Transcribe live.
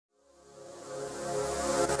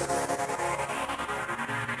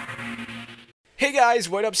Hey guys,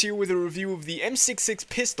 White Ups here with a review of the M66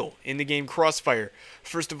 pistol in the game Crossfire.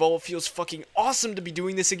 First of all, it feels fucking awesome to be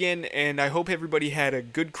doing this again, and I hope everybody had a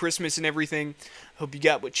good Christmas and everything. Hope you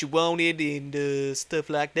got what you wanted and stuff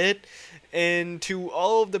like that. And to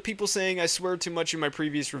all of the people saying I swear too much in my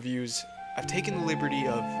previous reviews, I've taken the liberty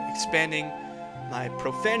of expanding my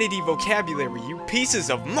profanity vocabulary, you pieces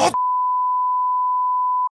of mother...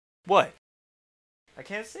 What? I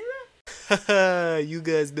can't say that? Haha, you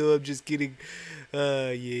guys know I'm just kidding.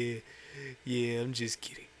 Yeah, I'm just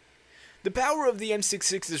kidding. The power of the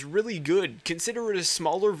M66 is really good. Consider it a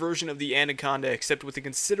smaller version of the Anaconda, except with a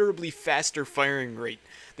considerably faster firing rate.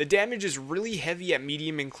 The damage is really heavy at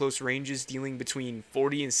medium and close ranges, dealing between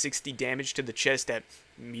 40 and 60 damage to the chest at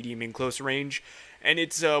medium and close range, and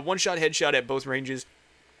it's a one-shot headshot at both ranges.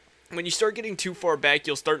 When you start getting too far back,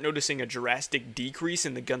 you'll start noticing a drastic decrease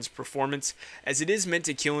in the gun's performance, as it is meant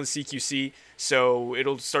to kill in CQC, so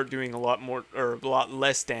it'll start doing a lot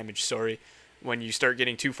less damage, when you start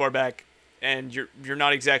getting too far back, and you're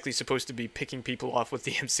not exactly supposed to be picking people off with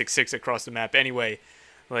the M66 across the map anyway.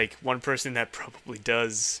 Like, one person that probably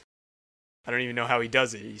does. I don't even know how he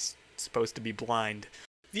does it. He's supposed to be blind.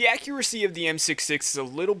 The accuracy of the M66 is a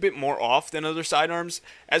little bit more off than other sidearms,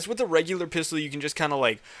 as with a regular pistol you can just kind of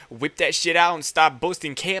like whip that shit out and start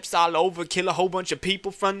busting caps all over, kill a whole bunch of people,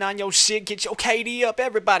 front on your shit, get your KD up,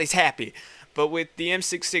 everybody's happy. But with the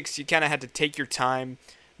M66 you kind of had to take your time,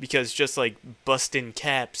 because just like busting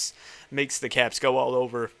caps makes the caps go all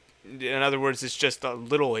over. In other words, it's just a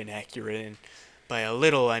little inaccurate, and by a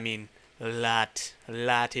little I mean a lot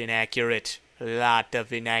inaccurate. A lot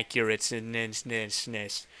of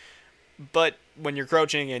inaccurateness. But when you're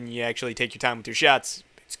crouching and you actually take your time with your shots,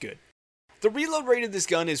 it's good. The reload rate of this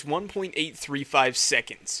gun is 1.835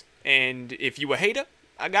 seconds. And if you a hater,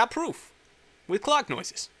 I got proof. With clock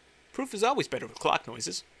noises. Proof is always better with clock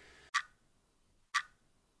noises.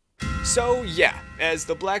 So yeah, as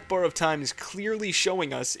the black bar of time is clearly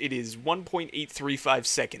showing us, it is 1.835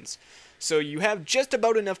 seconds. So you have just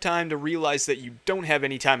about enough time to realize that you don't have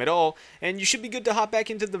any time at all, and you should be good to hop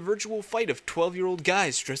back into the virtual fight of 12-year-old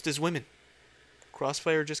guys dressed as women.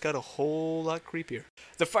 Crossfire just got a whole lot creepier.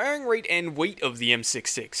 The firing rate and weight of the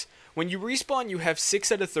M66. When you respawn, you have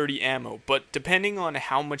 6 out of 30 ammo, but depending on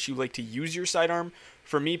how much you like to use your sidearm,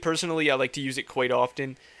 for me personally, I like to use it quite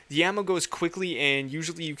often. The ammo goes quickly, and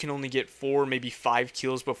usually you can only get 4, maybe 5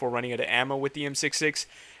 kills before running out of ammo with the M66.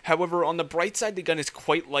 However, on the bright side, the gun is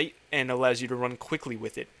quite light and allows you to run quickly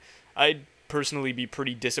with it. I'd personally be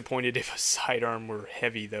pretty disappointed if a sidearm were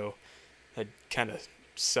heavy, though. That'd kinda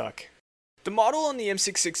suck. The model on the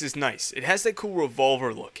M66 is nice. It has that cool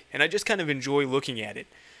revolver look, and I just kind of enjoy looking at it.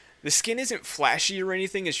 The skin isn't flashy or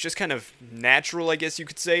anything, it's just kind of natural, I guess you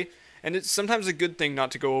could say. And it's sometimes a good thing not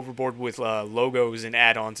to go overboard with logos and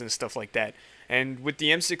add-ons and stuff like that. And with the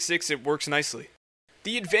M66, it works nicely.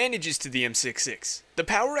 The advantages to the M66. The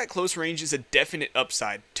power at close range is a definite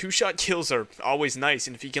upside. 2-shot kills are always nice,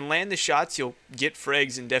 and if you can land the shots, you'll get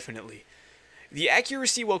frags indefinitely. The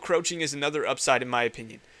accuracy while crouching is another upside in my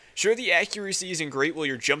opinion. Sure, the accuracy isn't great while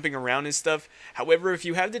you're jumping around and stuff. However, if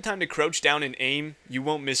you have the time to crouch down and aim, you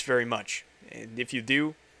won't miss very much. And if you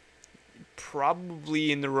do,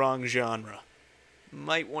 probably in the wrong genre.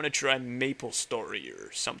 Might want to try Maple Story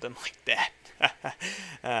or something like that.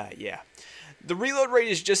 Yeah. The reload rate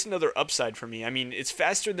is just another upside for me. I mean, it's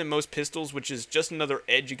faster than most pistols, which is just another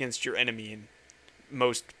edge against your enemy in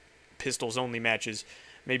most pistols-only matches.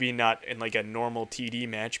 Maybe not in like a normal TD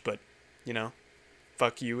match, but, you know,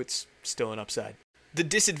 fuck you, it's still an upside. The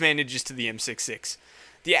disadvantages to the M66.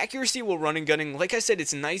 The accuracy while running gunning, like I said,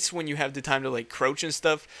 it's nice when you have the time to like crouch and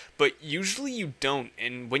stuff, but usually you don't,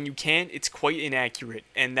 and when you can't, it's quite inaccurate,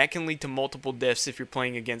 and that can lead to multiple deaths if you're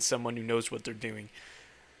playing against someone who knows what they're doing.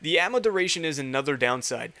 The ammo duration is another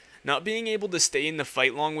downside. Not being able to stay in the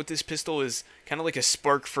fight long with this pistol is kind of like a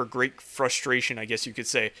spark for great frustration, I guess you could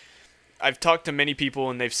say. I've talked to many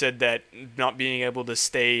people and they've said that not being able to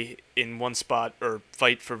stay in one spot or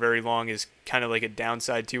fight for very long is kind of like a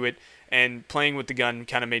downside to it, and playing with the gun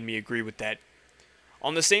kind of made me agree with that.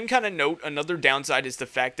 On the same kind of note, another downside is the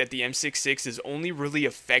fact that the M66 is only really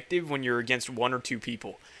effective when you're against 1 or 2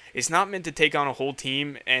 people. It's not meant to take on a whole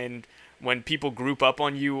team, and when people group up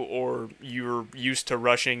on you or you're used to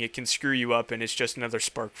rushing, it can screw you up, and it's just another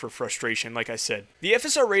spark for frustration, like I said. The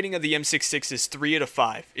FSR rating of the M66 is 3 out of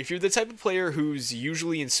 5. If you're the type of player who's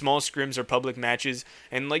usually in small scrims or public matches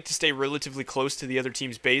and like to stay relatively close to the other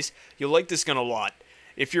team's base, you'll like this gun a lot.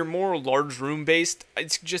 If you're more large room based,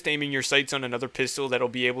 it's just aiming your sights on another pistol that'll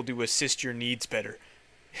be able to assist your needs better.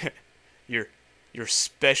 your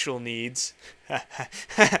special needs.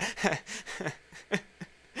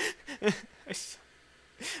 guys.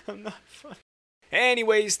 I'm not funny.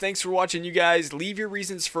 Anyways, thanks for watching, you guys. Leave your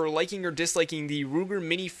reasons for liking or disliking the Ruger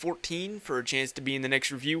Mini 14 for a chance to be in the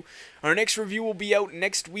next review. Our next review will be out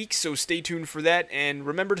next week, so stay tuned for that. And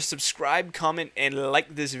remember to subscribe, comment, and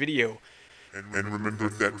like this video. And remember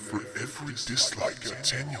that for every dislike, a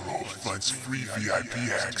 10-year-old finds free VIP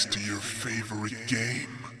hacks to your favorite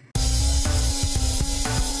game.